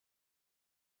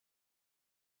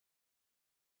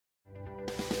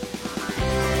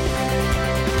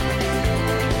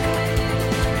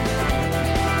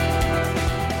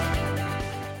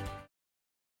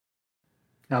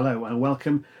Hello and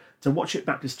welcome to Watch It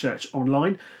Baptist Church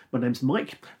Online. My name's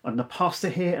Mike. I'm the pastor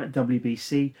here at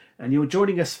WBC, and you're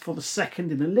joining us for the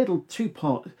second in a little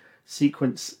two-part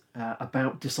sequence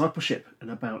about discipleship and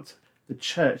about the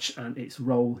church and its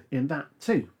role in that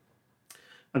too.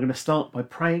 I'm going to start by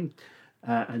praying,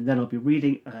 and then I'll be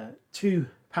reading two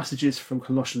passages from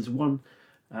Colossians 1,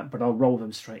 but I'll roll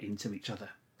them straight into each other.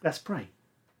 Let's pray.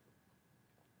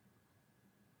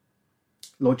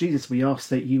 Lord Jesus, we ask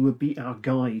that you would be our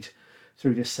guide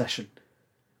through this session.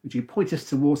 Would you point us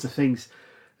towards the things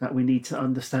that we need to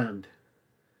understand?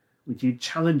 Would you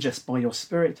challenge us by your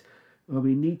Spirit where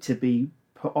we need to be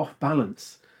put off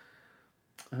balance?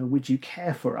 Would you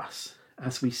care for us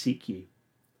as we seek you?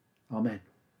 Amen.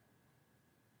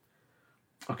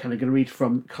 Okay, I'm going to read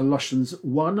from Colossians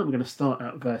 1. I'm going to start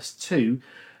at verse 2.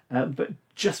 But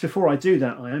just before I do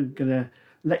that, I am going to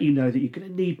let you know that you're going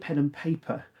to need pen and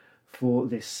paper for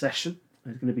this session.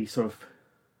 There's going to be sort of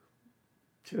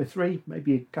 2 or 3,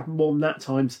 maybe a couple more than that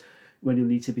times when you'll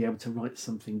need to be able to write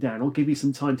something down. I'll give you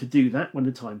some time to do that when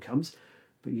the time comes,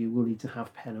 but you will need to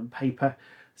have pen and paper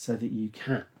so that you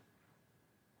can.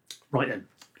 Right then,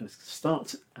 let's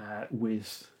start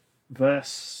with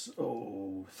verse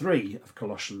 3 of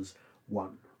Colossians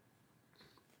 1.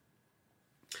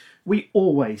 We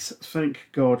always thank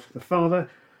God, the Father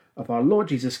of our Lord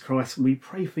Jesus Christ, and we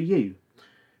pray for you,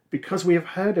 because we have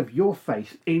heard of your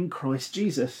faith in Christ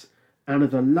Jesus and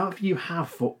of the love you have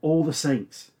for all the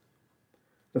saints,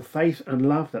 the faith and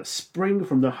love that spring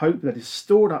from the hope that is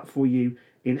stored up for you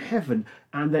in heaven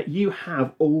and that you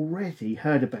have already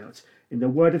heard about in the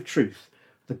word of truth,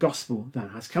 the gospel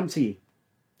that has come to you.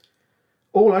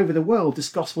 All over the world, this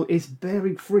gospel is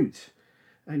bearing fruit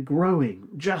and growing,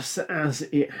 just as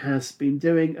it has been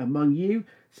doing among you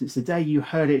since the day you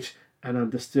heard it and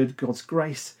understood God's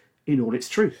grace in all its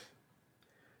truth.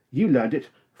 You learned it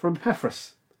from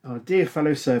Epaphras, our dear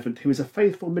fellow servant, who is a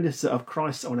faithful minister of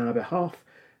Christ on our behalf,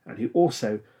 and who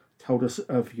also told us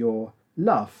of your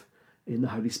love in the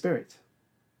Holy Spirit.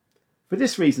 For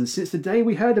this reason, since the day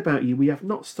we heard about you, we have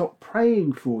not stopped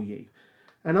praying for you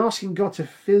and asking God to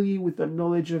fill you with the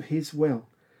knowledge of his will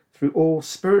through all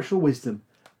spiritual wisdom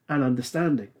and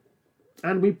understanding.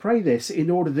 And we pray this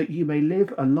in order that you may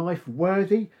live a life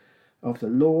worthy of the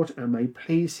Lord and may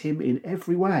please him in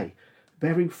every way,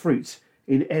 bearing fruit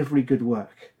in every good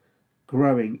work,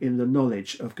 growing in the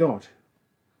knowledge of God,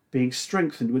 being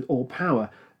strengthened with all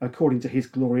power according to his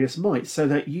glorious might, so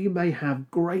that you may have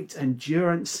great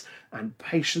endurance and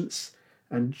patience,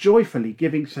 and joyfully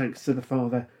giving thanks to the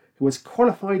Father who has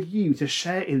qualified you to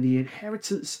share in the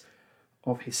inheritance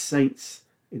of his saints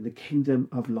in the kingdom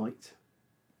of light.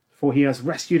 For he has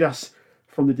rescued us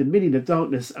from the dominion of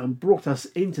darkness and brought us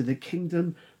into the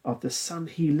kingdom of the Son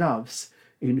he loves,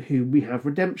 in whom we have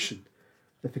redemption,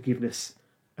 the forgiveness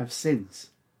of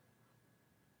sins.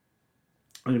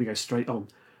 I'm going to go straight on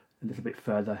a little bit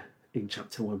further in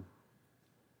chapter 1.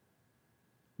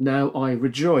 Now I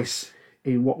rejoice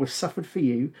in what was suffered for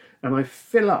you, and I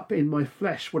fill up in my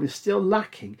flesh what is still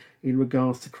lacking in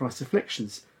regards to Christ's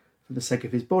afflictions for the sake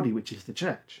of his body, which is the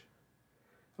church.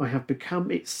 I have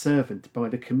become its servant by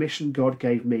the commission God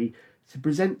gave me to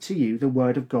present to you the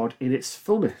word of God in its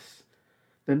fullness,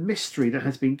 the mystery that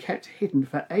has been kept hidden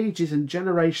for ages and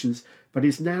generations, but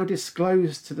is now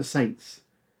disclosed to the saints.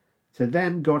 To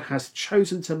them God has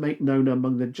chosen to make known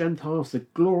among the Gentiles the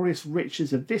glorious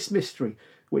riches of this mystery,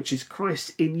 which is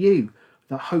Christ in you,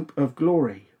 the hope of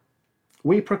glory.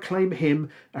 We proclaim him,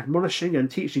 admonishing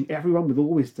and teaching everyone with all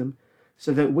wisdom,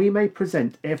 so that we may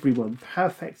present everyone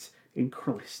perfect in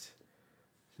Christ.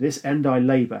 To this end I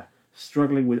labour,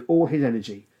 struggling with all his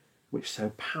energy, which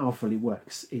so powerfully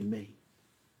works in me.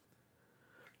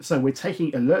 So we're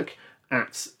taking a look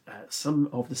at some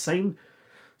of the same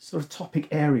sort of topic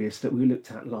areas that we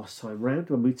looked at last time round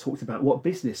when we talked about what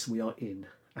business we are in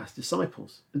as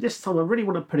disciples. And this time I really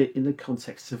want to put it in the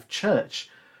context of church,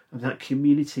 of that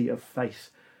community of faith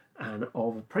and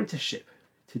of apprenticeship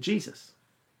to Jesus.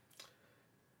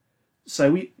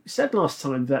 So we said last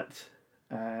time that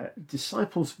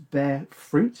disciples bear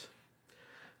fruit.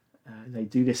 They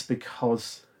do this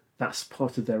because that's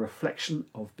part of their reflection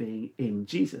of being in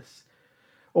Jesus.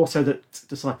 Also that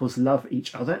disciples love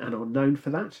each other and are known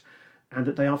for that, and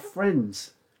that they are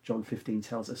friends, John 15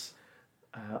 tells us,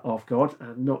 of God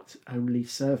and not only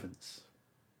servants.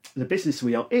 The business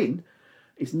we are in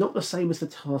is not the same as the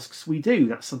tasks we do.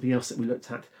 That's something else that we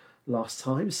looked at last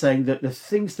time, saying that the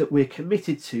things that we're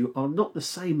committed to are not the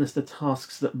same as the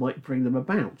tasks that might bring them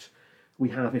about. We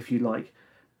have, if you like,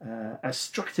 a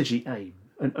strategy aim,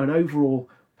 an overall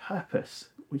purpose,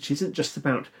 which isn't just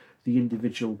about the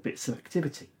individual bits of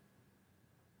activity.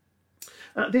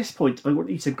 At this point, I want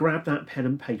you to grab that pen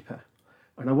and paper,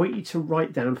 and I want you to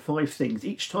write down 5 things.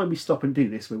 Each time we stop and do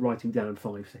this, we're writing down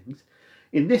 5 things.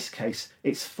 In this case,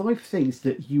 it's 5 things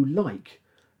that you like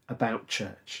about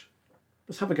church.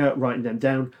 Let's have a go at writing them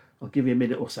down. I'll give you a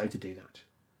minute or so to do that.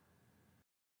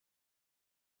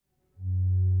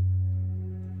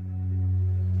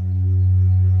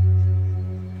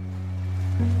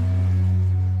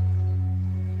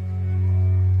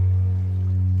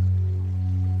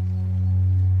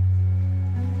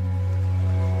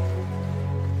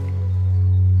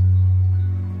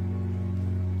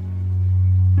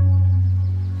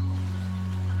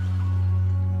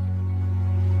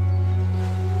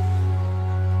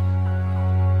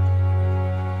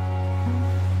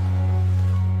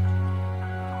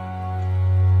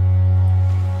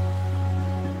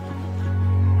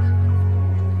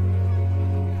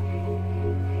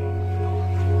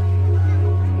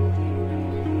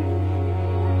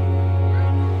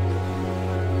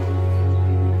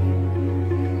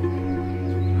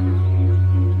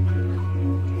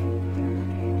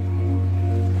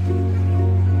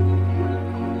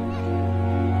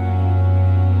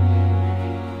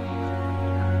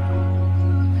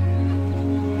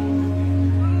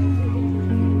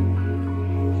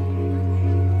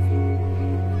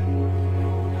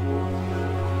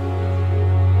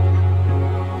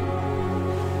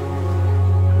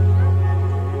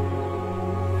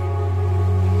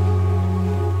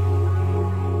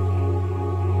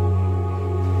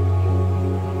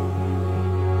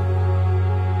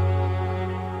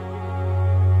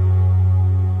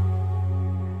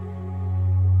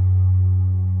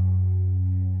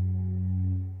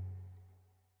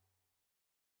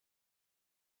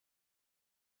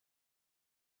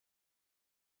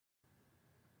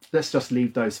 Let's just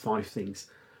leave those 5 things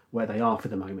where they are for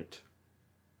the moment.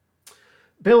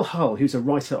 Bill Hull, who's a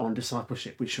writer on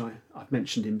discipleship, which I've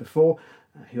mentioned him before,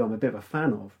 who I'm a bit of a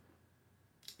fan of,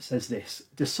 says this: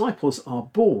 disciples are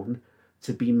born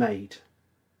to be made.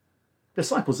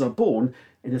 Disciples are born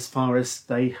in as far as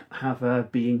they have a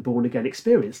being born again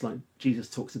experience, like Jesus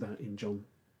talks about in John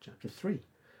chapter 3.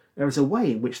 There is a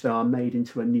way in which they are made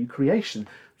into a new creation,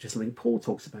 which is something Paul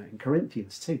talks about in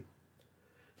Corinthians too.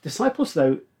 Disciples,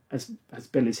 though, as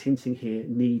Bill is hinting here,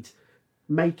 need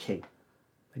making.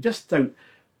 They just don't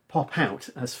pop out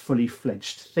as fully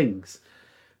fledged things.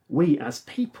 We as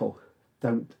people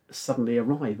don't suddenly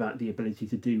arrive at the ability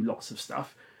to do lots of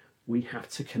stuff. We have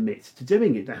to commit to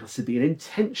doing it. There has to be an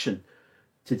intention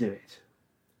to do it.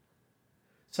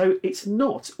 So it's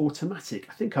not automatic.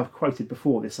 I think I've quoted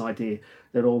before this idea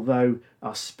that although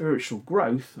our spiritual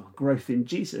growth, our growth in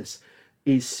Jesus,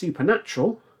 is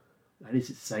supernatural, that is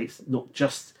to say, it's not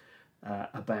just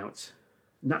about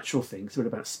natural things, but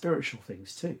about spiritual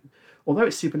things too. Although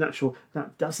it's supernatural,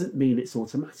 that doesn't mean it's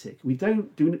automatic. We do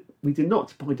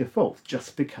not by default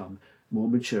just become more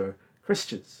mature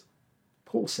Christians.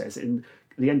 Paul says in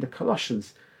the end of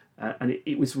Colossians, and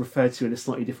it was referred to in a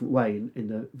slightly different way in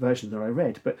the version that I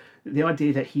read, but the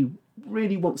idea that he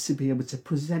really wants to be able to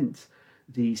present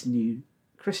these new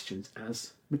Christians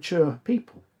as mature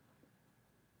people.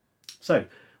 So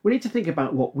we need to think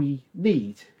about what we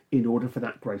need in order for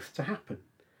that growth to happen.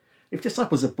 If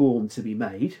disciples are born to be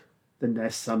made, then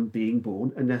there's some being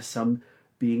born and there's some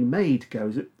being made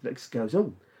goes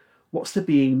on. What's the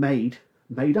being made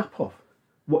up of?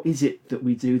 What is it that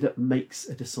we do that makes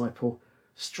a disciple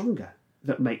stronger,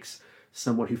 that makes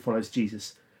someone who follows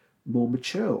Jesus more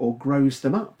mature or grows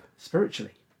them up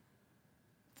spiritually?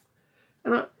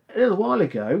 And a little while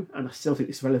ago, and I still think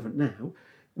it's relevant now,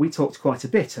 we talked quite a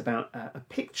bit about a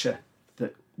picture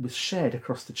that was shared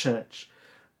across the church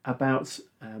about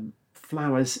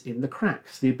flowers in the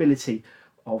cracks, the ability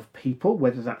of people,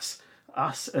 whether that's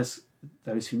us as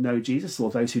those who know Jesus or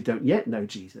those who don't yet know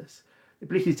Jesus, the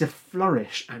ability to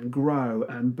flourish and grow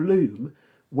and bloom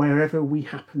wherever we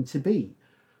happen to be,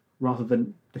 rather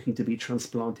than looking to be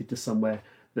transplanted to somewhere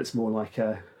that's more like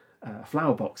a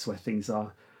flower box where things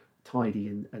are tidy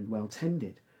and well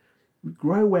tended. We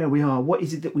grow where we are. What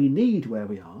is it that we need where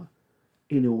we are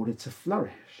in order to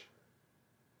flourish?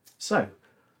 So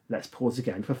let's pause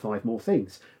again for 5 more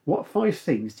things. What 5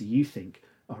 things do you think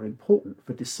are important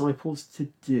for disciples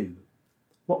to do?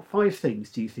 What 5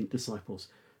 things do you think disciples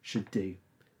should do?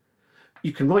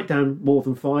 You can write down more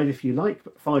than 5 if you like,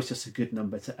 but 5 is just a good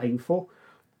number to aim for,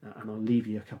 and I'll leave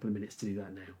you a couple of minutes to do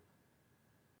that now.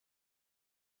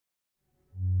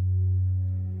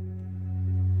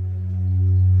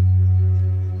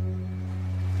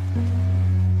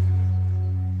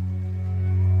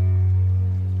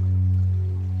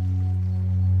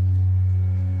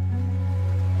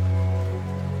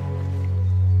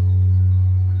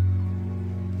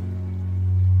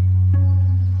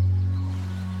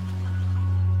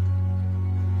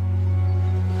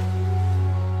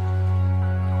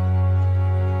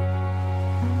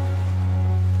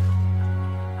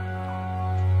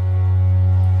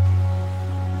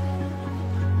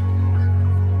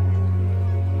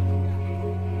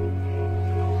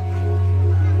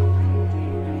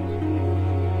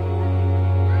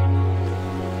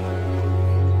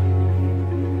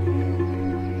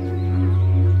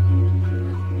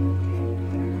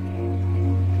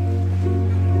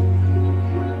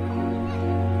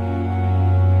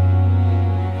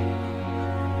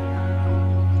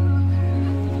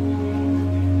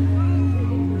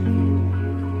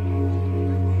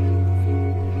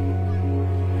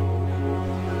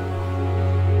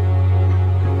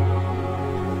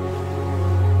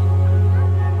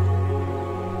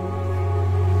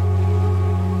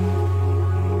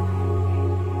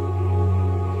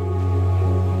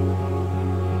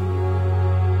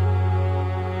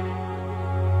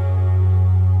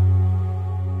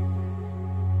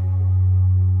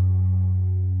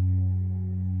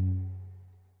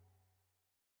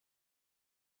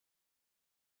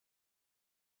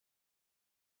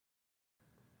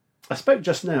 I spoke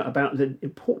just now about the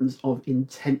importance of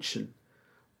intention.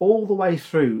 All the way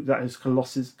through those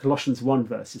Colossians 1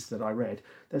 verses that I read,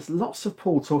 there's lots of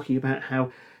Paul talking about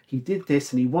how he did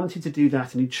this and he wanted to do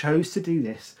that and he chose to do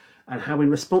this, and how in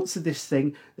response to this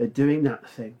thing, they're doing that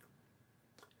thing.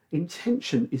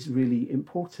 Intention is really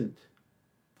important.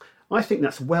 I think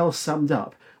that's well summed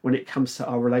up when it comes to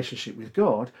our relationship with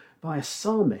God by a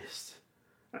psalmist.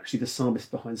 Actually, the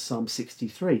psalmist behind Psalm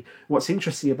 63. What's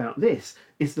interesting about this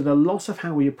is that a lot of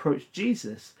how we approach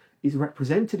Jesus is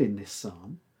represented in this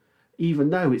psalm, even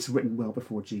though it's written well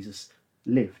before Jesus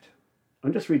lived.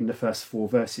 I'm just reading the first 4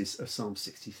 verses of Psalm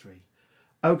 63.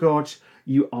 O God,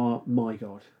 you are my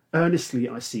God. Earnestly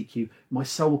I seek you. My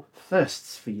soul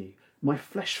thirsts for you. My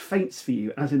flesh faints for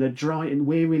you, as in a dry and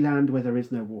weary land where there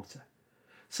is no water.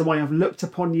 So I have looked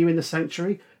upon you in the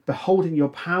sanctuary, beholding your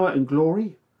power and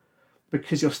glory.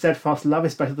 Because your steadfast love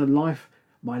is better than life,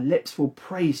 my lips will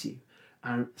praise you,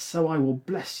 and so I will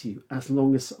bless you as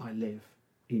long as I live.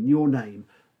 In your name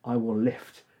I will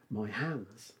lift my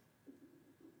hands.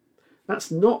 That's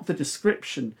not the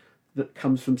description that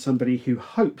comes from somebody who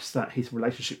hopes that his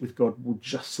relationship with God will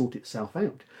just sort itself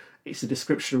out. It's a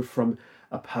description from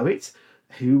a poet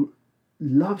who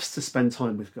loves to spend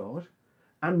time with God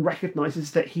and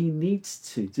recognises that he needs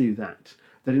to do that.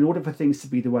 That in order for things to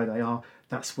be the way they are,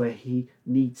 that's where he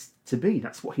needs to be.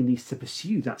 That's what he needs to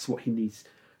pursue. That's what he needs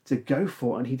to go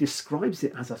for. And he describes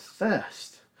it as a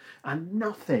thirst. And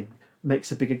nothing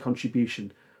makes a bigger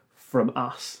contribution from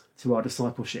us to our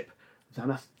discipleship than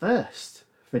a thirst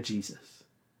for Jesus.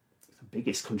 The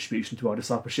biggest contribution to our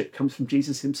discipleship comes from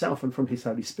Jesus himself and from his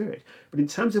Holy Spirit. But in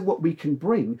terms of what we can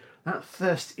bring, that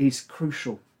thirst is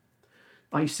crucial.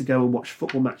 I used to go and watch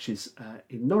football matches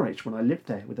in Norwich when I lived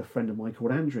there with a friend of mine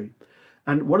called Andrew.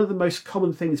 And one of the most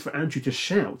common things for Andrew to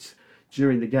shout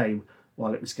during the game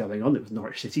while it was going on, it was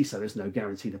Norwich City, so there's no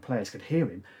guarantee the players could hear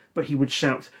him, but he would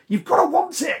shout, "You've got to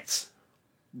want it!"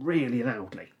 really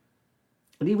loudly.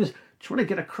 And he was trying to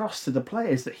get across to the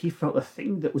players that he felt the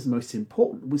thing that was most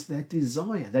important was their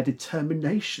desire, their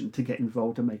determination to get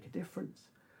involved and make a difference.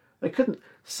 They couldn't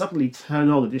suddenly turn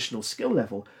on additional skill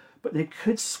level, but they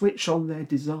could switch on their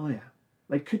desire.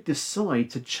 They could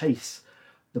decide to chase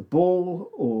the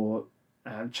ball or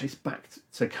chase back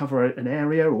to cover an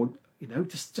area, or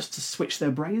just to switch their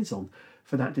brains on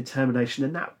for that determination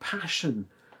and that passion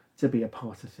to be a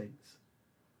part of things.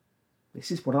 This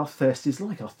is what our thirst is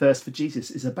like. Our thirst for Jesus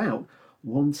is about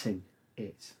wanting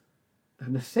it.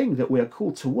 And the thing that we are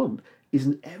called to want is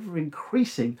an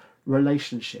ever-increasing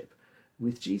relationship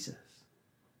with Jesus.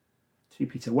 2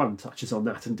 Peter 1 touches on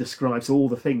that and describes all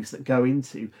the things that go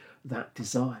into that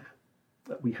desire.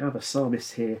 That we have a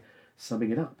psalmist here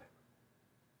summing it up.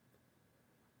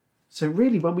 So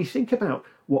really, when we think about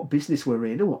what business we're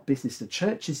in and what business the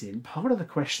church is in, part of the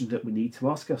question that we need to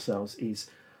ask ourselves is,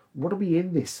 what are we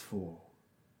in this for?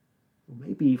 Or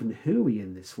maybe even who are we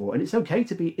in this for? And it's okay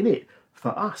to be in it for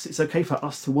us. It's okay for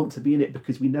us to want to be in it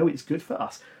because we know it's good for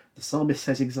us. The psalmist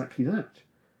says exactly that.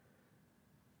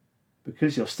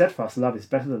 Because your steadfast love is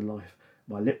better than life,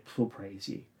 my lips will praise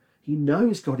you. He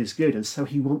knows God is good, and so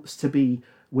he wants to be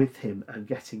with him and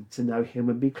getting to know him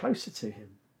and be closer to him.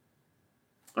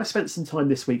 I spent some time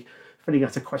this week filling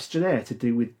out a questionnaire to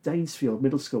do with Danesfield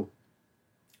Middle School.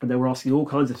 And they were asking all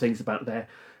kinds of things about their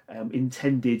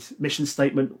intended mission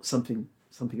statement, something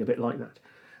a bit like that.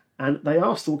 And they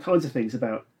asked all kinds of things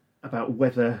about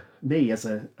whether me, as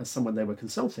someone they were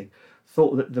consulting,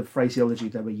 thought that the phraseology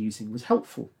they were using was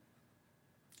helpful.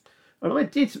 And I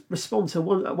did respond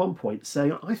to at one point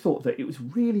saying I thought that it was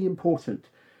really important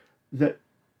that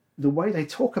the way they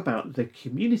talk about the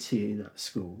community in that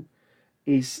school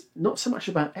is not so much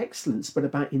about excellence, but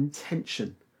about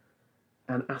intention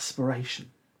and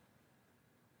aspiration.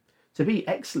 To be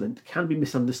excellent can be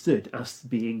misunderstood as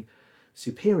being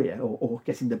superior or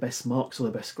getting the best marks or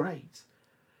the best grades.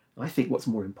 I think what's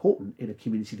more important in a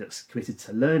community that's committed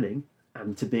to learning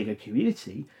and to being a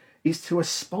community is to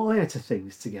aspire to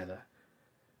things together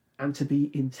and to be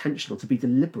intentional, to be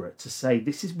deliberate, to say,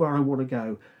 this is where I want to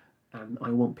go and I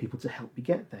want people to help me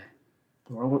get there.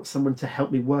 Or I want someone to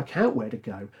help me work out where to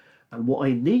go and what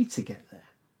I need to get there.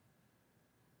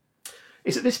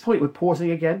 It's at this point we're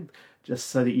pausing again, just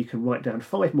so that you can write down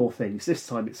 5 more things. This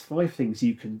time it's 5 things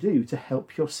you can do to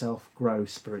help yourself grow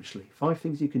spiritually. 5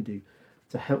 things you can do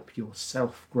to help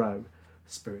yourself grow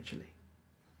spiritually.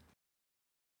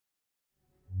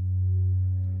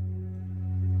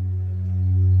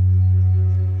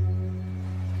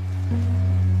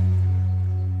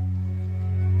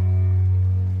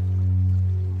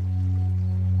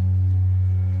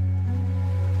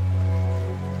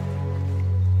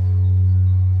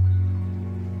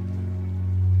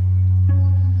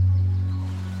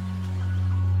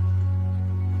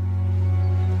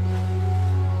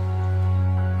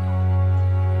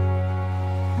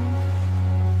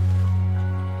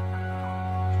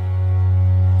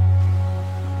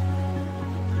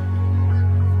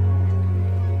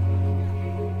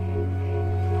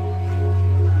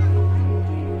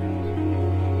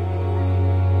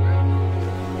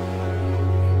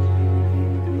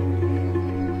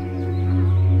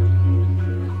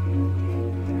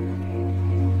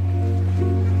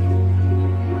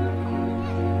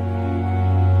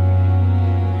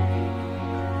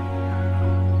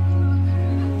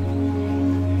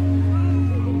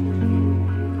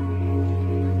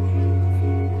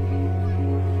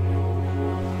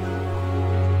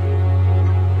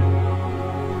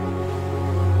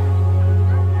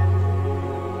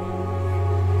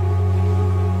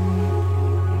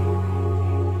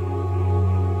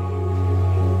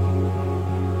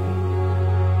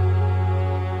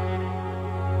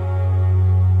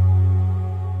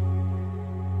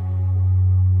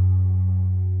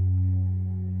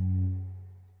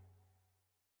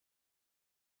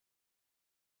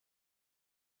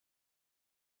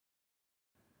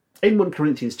 In 1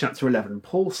 Corinthians chapter 11,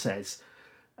 Paul says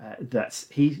that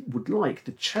he would like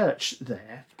the church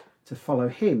there to follow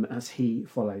him as he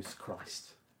follows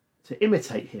Christ, to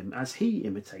imitate him as he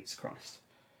imitates Christ.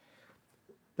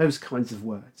 Those kinds of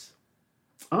words.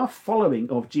 Our following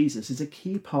of Jesus is a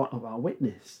key part of our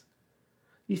witness.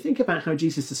 You think about how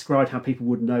Jesus described how people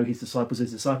would know his disciples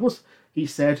as disciples. He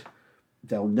said,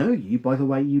 they'll know you by the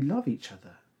way you love each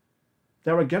other.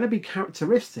 There are going to be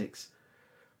characteristics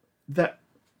that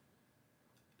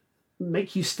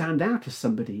make you stand out as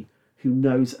somebody who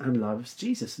knows and loves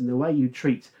Jesus, and the way you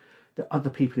treat the other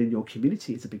people in your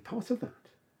community is a big part of that.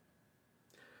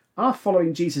 Our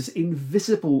following Jesus in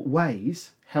visible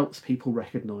ways helps people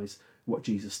recognise what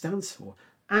Jesus stands for,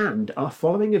 and our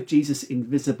following of Jesus in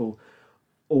visible,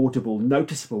 audible,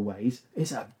 noticeable ways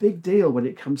is a big deal when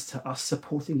it comes to us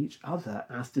supporting each other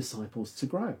as disciples to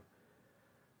grow.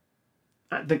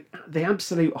 At the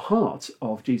absolute heart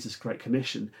of Jesus' Great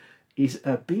Commission is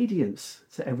obedience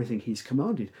to everything he's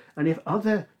commanded. And if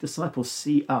other disciples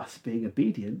see us being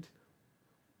obedient,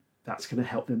 that's going to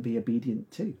help them be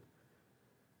obedient too.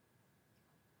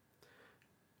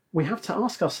 We have to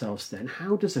ask ourselves then,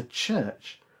 how does a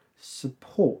church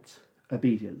support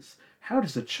obedience? How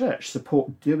does a church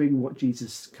support doing what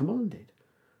Jesus commanded?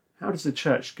 How does the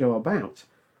church go about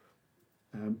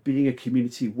being a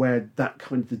community where that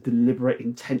kind of deliberate,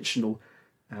 intentional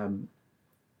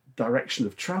direction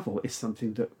of travel is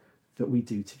something that we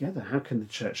do together? How can the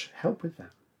church help with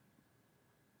that?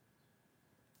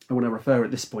 I want to refer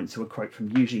at this point to a quote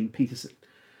from Eugene Peterson.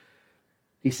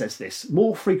 He says this: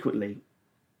 more frequently,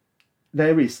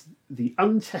 there is the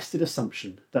untested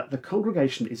assumption that the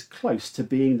congregation is close to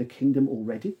being the kingdom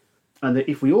already, and that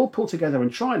if we all pull together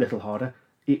and try a little harder,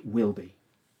 it will be.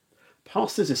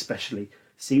 Pastors especially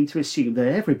seem to assume that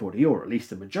everybody, or at least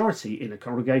the majority in a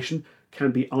congregation,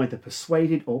 can be either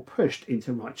persuaded or pushed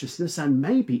into righteousness and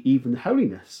maybe even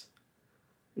holiness,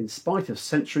 in spite of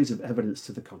centuries of evidence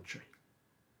to the contrary.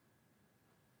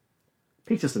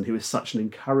 Peterson, who is such an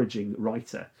encouraging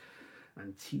writer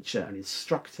and teacher and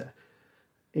instructor,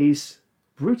 is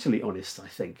brutally honest, I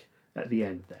think, at the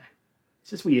end there. He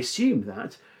says we assume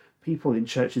that people in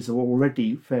churches are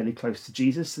already fairly close to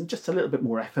Jesus and just a little bit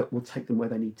more effort will take them where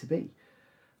they need to be.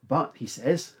 But, he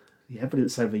says, the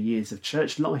evidence over years of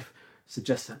church life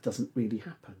suggests that doesn't really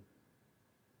happen.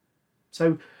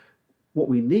 So what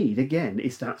we need, again,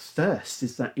 is that thirst,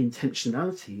 is that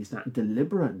intentionality, is that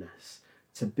deliberateness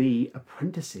to be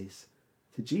apprentices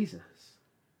to Jesus.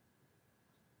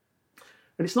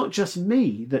 And it's not just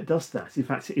me that does that. In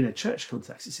fact, in a church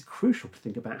context, it's crucial to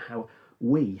think about how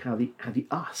the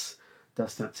us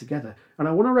does that together. And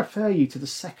I want to refer you to the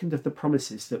second of the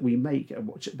promises that we make at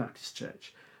Watchet Baptist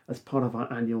Church as part of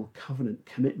our annual covenant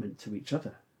commitment to each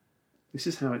other. This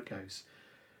is how it goes.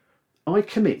 I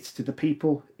commit to the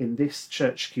people in this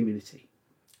church community,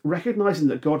 recognising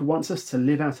that God wants us to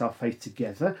live out our faith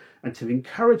together and to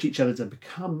encourage each other to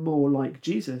become more like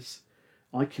Jesus.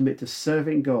 I commit to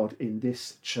serving God in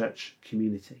this church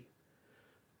community.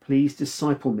 Please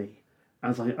disciple me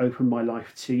as I open my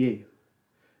life to you.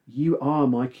 You are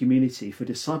my community for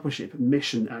discipleship,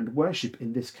 mission and worship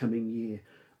in this coming year.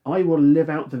 I will live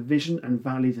out the vision and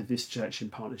values of this church in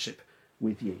partnership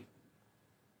with you.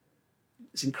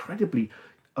 It's an incredibly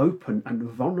open and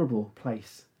vulnerable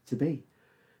place to be.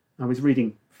 I was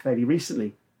reading fairly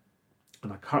recently,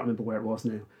 and I can't remember where it was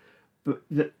now, but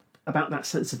about that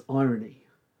sense of irony,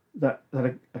 that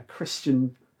a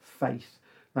Christian faith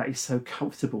that is so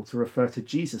comfortable to refer to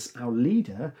Jesus, our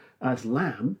leader, as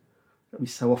Lamb, that we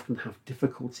so often have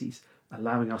difficulties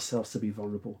allowing ourselves to be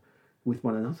vulnerable with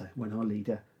one another when our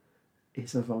leader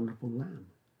is a vulnerable lamb.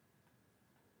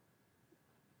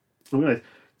 I'm going to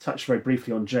touch very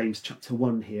briefly on James chapter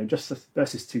 1 here, just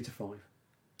verses 2 to 5.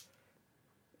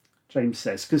 James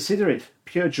says, "Consider it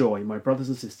pure joy, my brothers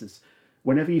and sisters,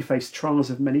 whenever you face trials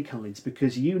of many kinds,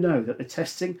 because you know that the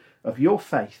testing of your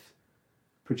faith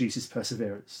produces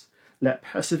perseverance. Let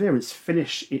perseverance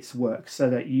finish its work so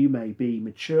that you may be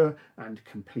mature and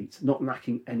complete, not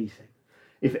lacking anything.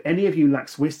 If any of you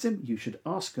lacks wisdom, you should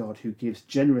ask God, who gives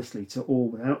generously to all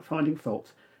without finding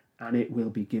fault, and it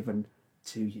will be given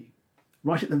to you."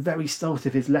 Right at the very start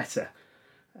of his letter,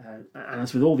 and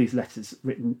as with all these letters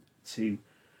written to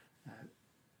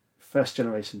first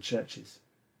generation churches,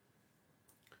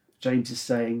 James is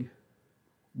saying,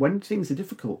 when things are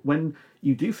difficult, when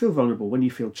you do feel vulnerable, when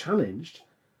you feel challenged,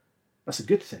 that's a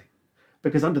good thing,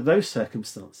 because under those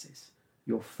circumstances,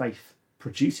 your faith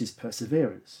produces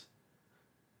perseverance.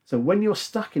 So when you're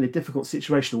stuck in a difficult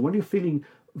situation, or when you're feeling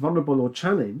vulnerable or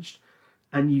challenged,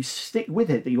 and you stick with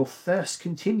it, that your thirst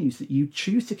continues, that you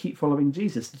choose to keep following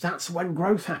Jesus, that's when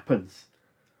growth happens.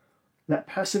 Let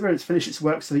perseverance finish its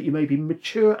work so that you may be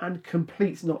mature and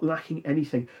complete, not lacking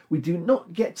anything. We do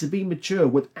not get to be mature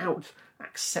without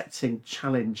accepting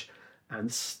challenge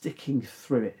and sticking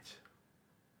through it.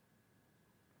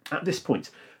 At this point,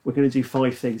 we're going to do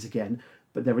 5 things again,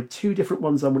 but there are 2 different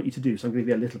ones I want you to do, so I'm going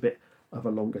to give you a little bit of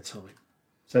a longer time.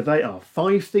 So they are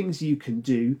 5 things you can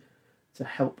do to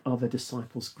help other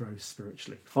disciples grow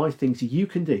spiritually. 5 things you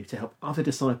can do to help other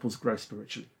disciples grow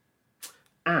spiritually.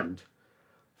 And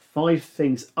 5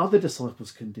 things other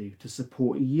disciples can do to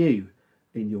support you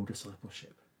in your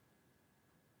discipleship.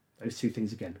 Those 2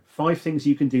 things again. 5 things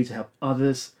you can do to help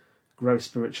others grow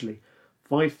spiritually.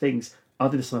 5 things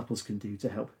other disciples can do to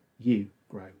help you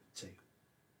grow too.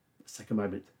 Let's take a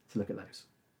moment to look at those.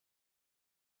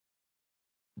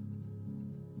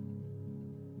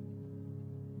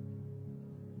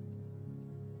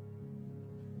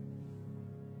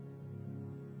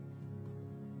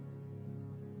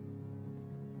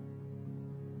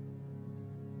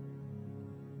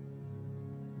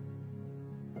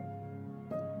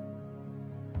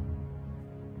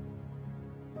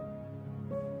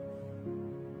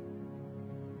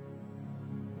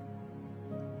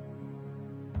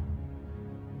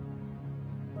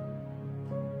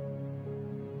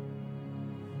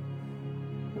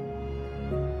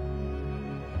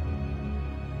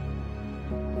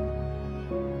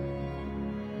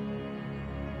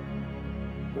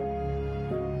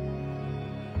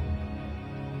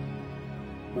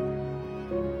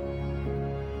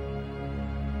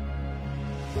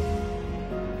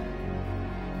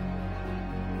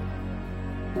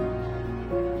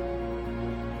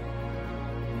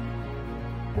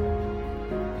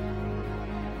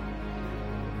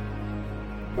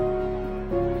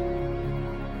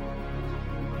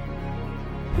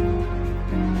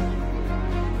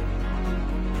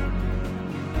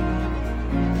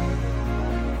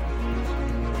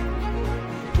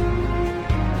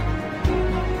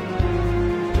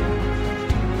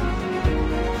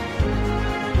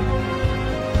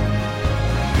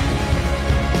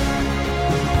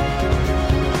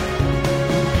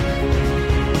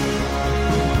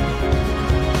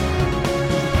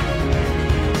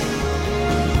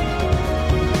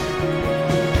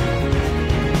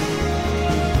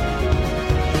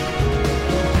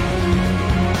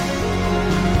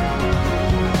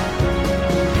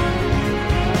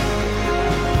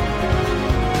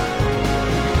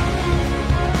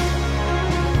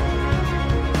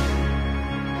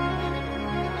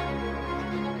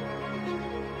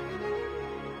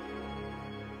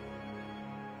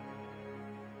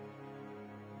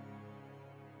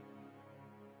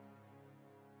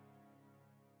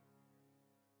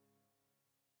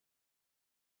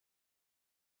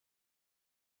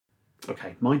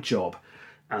 Okay, my job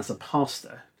as a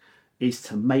pastor is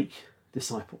to make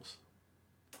disciples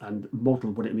and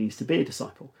model what it means to be a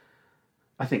disciple.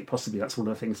 I think possibly that's one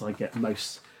of the things I get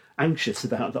most anxious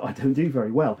about, that I don't do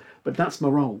very well, but that's my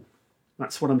role.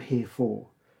 That's what I'm here for.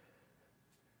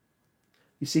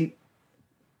 You see,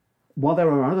 while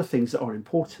there are other things that are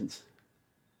important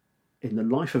in the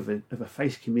life of a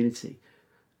faith community,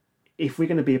 if we're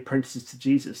going to be apprentices to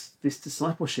Jesus, this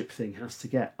discipleship thing has to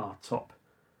get our top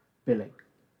billing.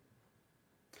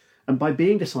 And by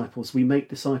being disciples, we make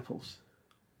disciples.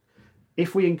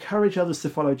 If we encourage others to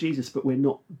follow Jesus, but we're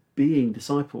not being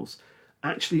disciples,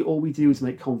 actually all we do is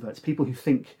make converts, people who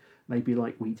think maybe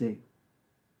like we do.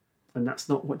 And that's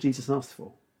not what Jesus asked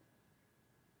for.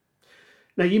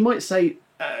 Now you might say,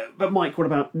 but Mike, what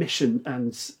about mission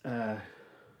and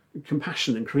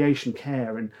compassion and creation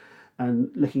care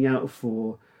and looking out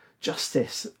for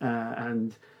justice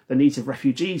and the needs of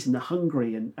refugees and the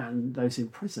hungry and those in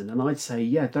prison? And I'd say,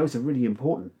 yeah, those are really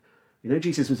important. You know,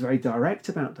 Jesus was very direct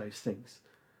about those things.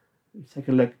 You take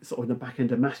a look sort of in the back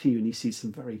end of Matthew and you see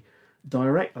some very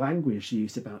direct language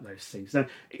used about those things. Now,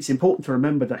 it's important to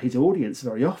remember that his audience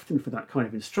very often for that kind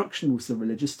of instruction was the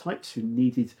religious types who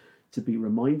needed to be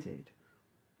reminded.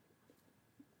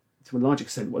 To a large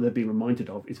extent, what they're being reminded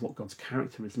of is what God's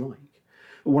character is like.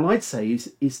 But what I'd say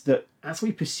is that as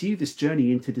we pursue this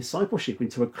journey into discipleship,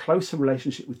 into a closer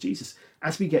relationship with Jesus,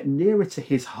 as we get nearer to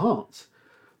his heart,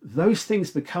 those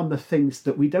things become the things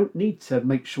that we don't need to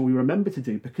make sure we remember to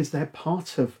do, because they're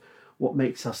part of what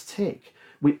makes us tick.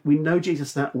 We know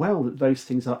Jesus that well that those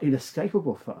things are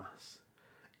inescapable for us.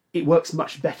 It works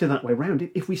much better that way around.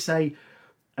 If we say,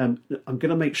 I'm going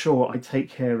to make sure I take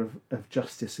care of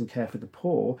justice and care for the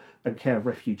poor and care of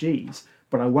refugees,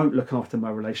 but I won't look after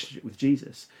my relationship with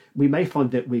Jesus, we may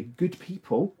find that we're good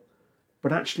people,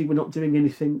 but actually we're not doing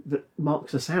anything that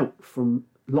marks us out from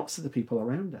lots of the people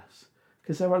around us,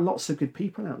 because there are lots of good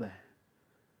people out there.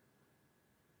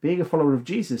 Being a follower of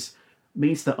Jesus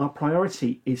means that our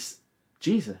priority is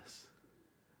Jesus,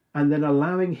 and then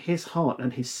allowing his heart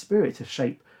and his spirit to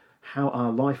shape how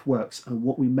our life works and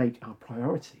what we make our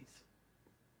priorities.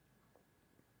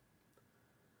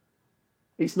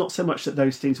 It's not so much that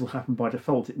those things will happen by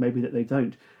default, it may be that they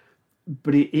don't,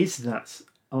 but it is that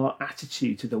our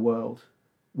attitude to the world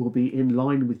will be in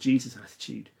line with Jesus'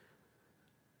 attitude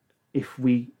if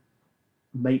we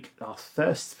make our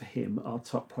thirst for him our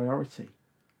top priority.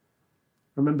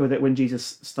 Remember that when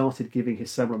Jesus started giving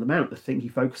his Sermon on the Mount, the thing he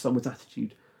focused on was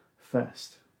attitude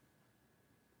first.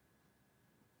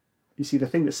 You see, the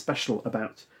thing that's special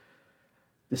about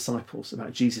disciples,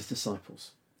 about Jesus'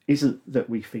 disciples, isn't that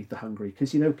we feed the hungry,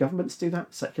 because, governments do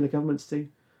that, secular governments do,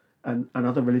 and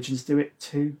other religions do it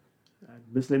too, and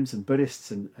Muslims and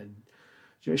Buddhists and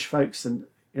Jewish folks, and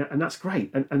that's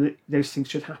great, and those things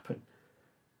should happen.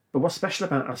 But what's special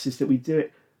about us is that we do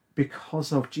it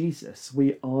because of Jesus.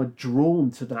 We are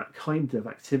drawn to that kind of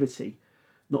activity,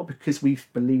 not because we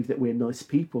believe that we're nice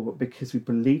people, but because we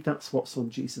believe that's what's on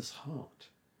Jesus' heart.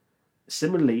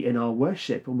 Similarly, in our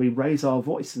worship, when we raise our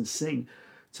voice and sing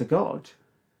to God,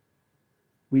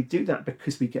 we do that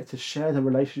because we get to share the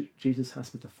relationship Jesus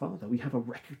has with the Father. We have a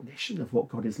recognition of what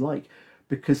God is like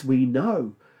because we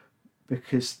know,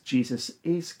 because Jesus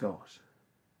is God.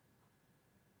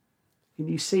 Can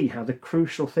you see how the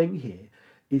crucial thing here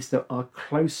is that our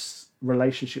close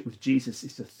relationship with Jesus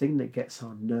is the thing that gets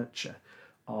our nurture,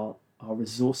 our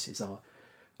resources,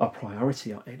 our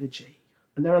priority, our energy?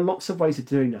 And there are lots of ways of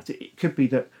doing that. It could be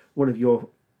that one of your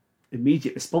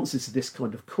immediate responses to this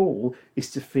kind of call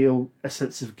is to feel a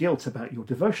sense of guilt about your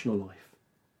devotional life.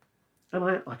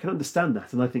 And I can understand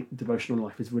that, and I think devotional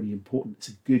life is really important. It's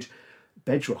a good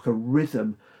bedrock, a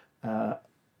rhythm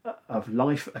of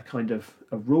life, a kind of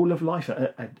a rule of life,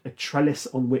 a trellis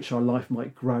on which our life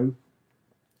might grow,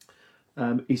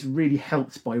 is really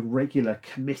helped by regular,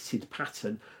 committed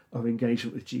pattern of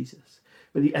engagement with Jesus.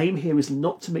 But the aim here is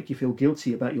not to make you feel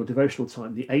guilty about your devotional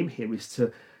time. The aim here is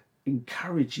to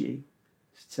encourage you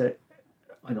to,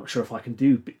 I'm not sure if I can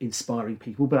do inspiring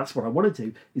people, but that's what I want to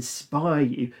do, inspire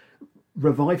you,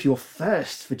 revive your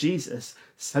thirst for Jesus,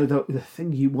 so that the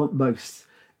thing you want most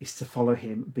is to follow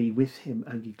him, be with him,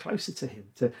 and be closer to him,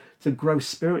 to grow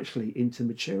spiritually into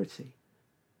maturity.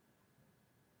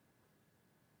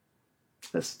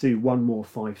 Let's do one more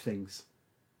 5 things.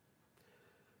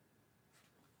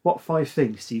 What 5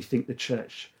 things do you think the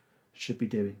church should be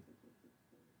doing?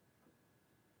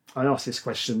 I ask this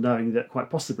question knowing that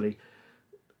quite possibly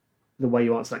the way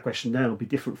you answer that question now will be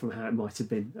different from how it might have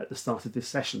been at the start of this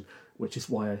session, which is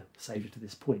why I saved it to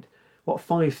this point. What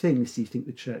 5 things do you think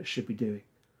the church should be doing?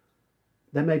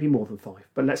 There may be more than 5,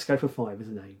 but let's go for 5 as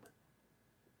an aim.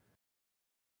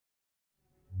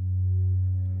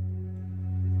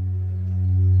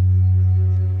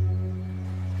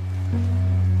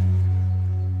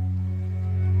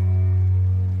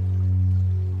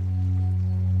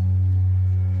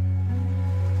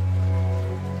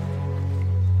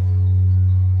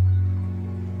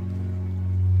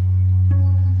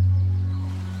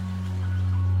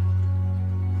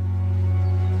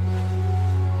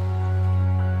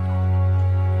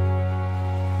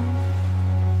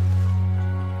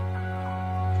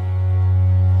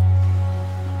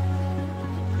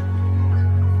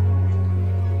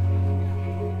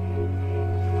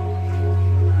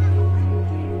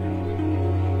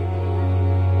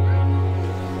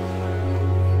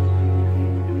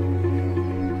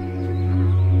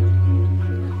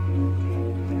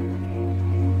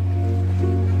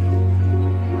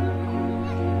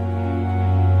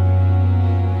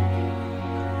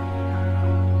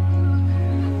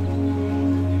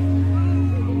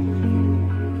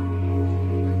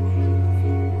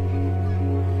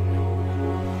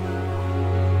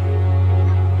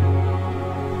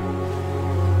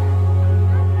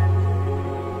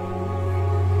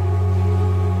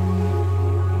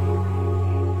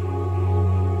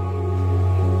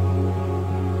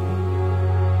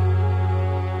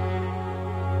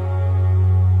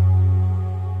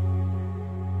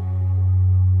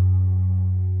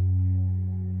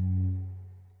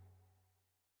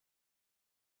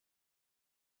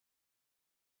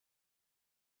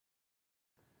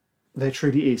 There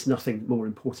truly is nothing more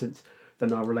important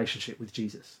than our relationship with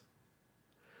Jesus.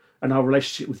 And our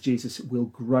relationship with Jesus will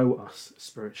grow us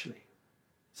spiritually.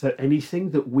 So anything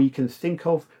that we can think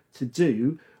of to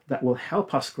do that will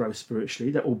help us grow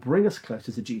spiritually, that will bring us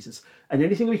closer to Jesus, and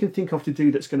anything we can think of to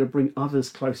do that's going to bring others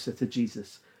closer to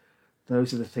Jesus,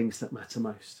 those are the things that matter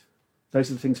most. Those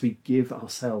are the things we give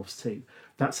ourselves to.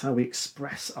 That's how we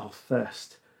express our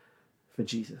thirst for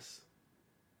Jesus.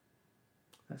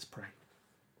 Let's pray.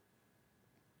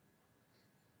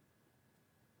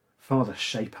 Father,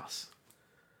 shape us.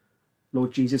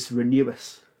 Lord Jesus, renew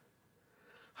us.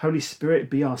 Holy Spirit,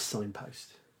 be our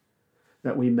signpost,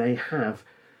 that we may have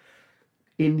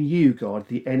in you, God,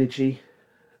 the energy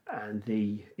and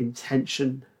the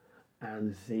intention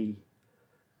and the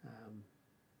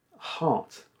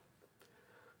heart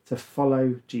to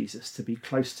follow Jesus, to be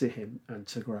close to him and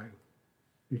to grow.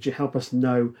 Would you help us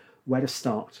know where to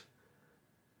start?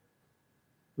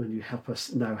 Will you help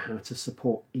us know how to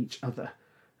support each other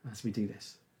as we do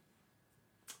this?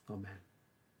 Amen.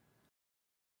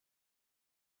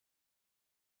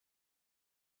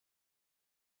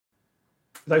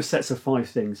 Those sets of 5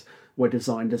 things were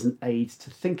designed as an aid to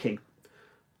thinking.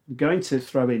 I'm going to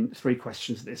throw in 3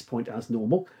 questions at this point as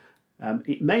normal.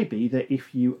 It may be that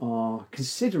if you are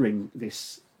considering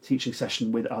this teaching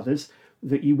session with others,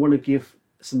 that you want to give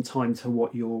some time to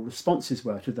what your responses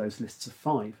were to those lists of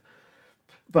 5.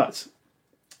 But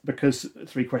because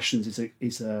 3 questions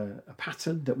is a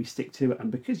pattern that we stick to, and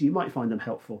because you might find them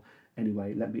helpful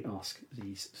anyway, let me ask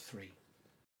these 3.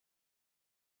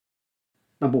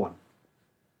 Number 1.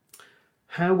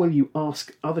 How will you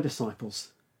ask other disciples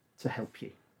to help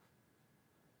you?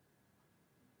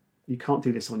 You can't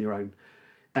do this on your own,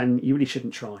 and you really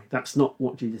shouldn't try. That's not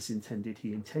what Jesus intended.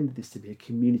 He intended this to be a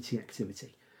community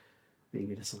activity, being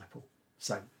a disciple.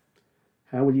 So,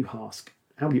 how will you ask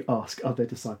other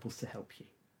disciples to help you?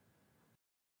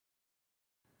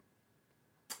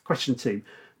 Question 2.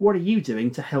 What are you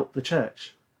doing to help the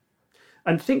church?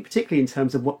 And think particularly in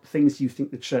terms of what things you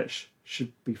think the church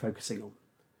should be focusing on.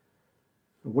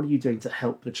 What are you doing to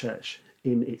help the church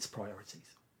in its priorities?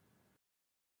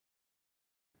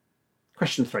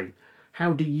 Question 3.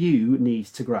 How do you need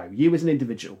to grow? You as an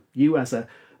individual, you as a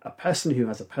person who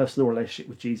has a personal relationship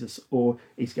with Jesus or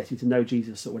is getting to know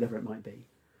Jesus or whatever it might be.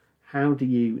 How do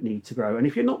you need to grow? And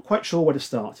if you're not quite sure where to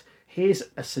start, here's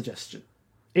a suggestion.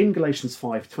 In Galatians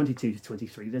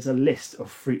 5:22-23, there's a list of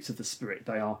fruits of the Spirit.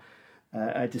 They are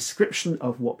a description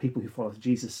of what people who follow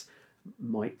Jesus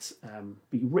might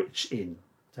be rich in.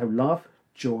 So love,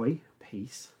 joy,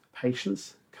 peace,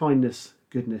 patience, kindness,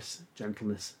 goodness,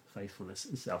 gentleness, faithfulness,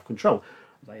 and self-control.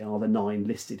 They are the 9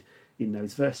 listed in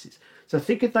those verses. So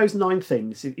think of those 9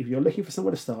 things, if you're looking for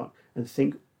somewhere to start, and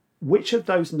think which of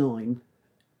those 9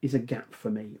 is a gap for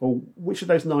me, or which of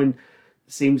those 9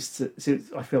 seems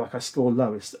I feel like I score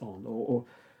lowest on, or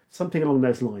something along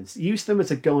those lines. Use them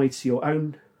as a guide to your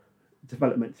own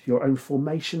development, your own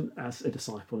formation as a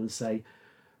disciple, and say,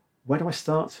 where do I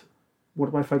start? What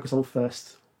do I focus on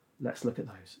first? Let's look at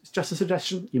those. It's just a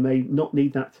suggestion. You may not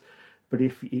need that, but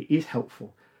if it is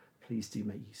helpful, please do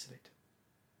make use of it.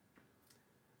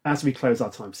 As we close our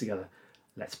times together,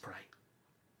 let's pray.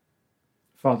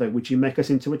 Father, would you make us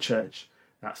into a church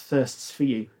that thirsts for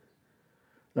you,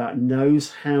 that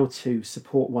knows how to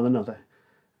support one another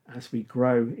as we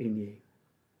grow in you,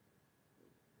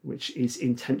 which is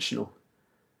intentional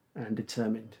and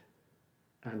determined,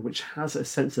 and which has a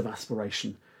sense of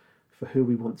aspiration for who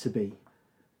we want to be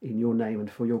in your name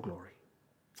and for your glory.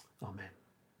 Amen.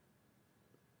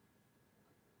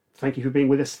 Thank you for being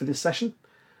with us for this session.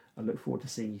 I look forward to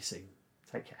seeing you soon.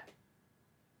 Take care.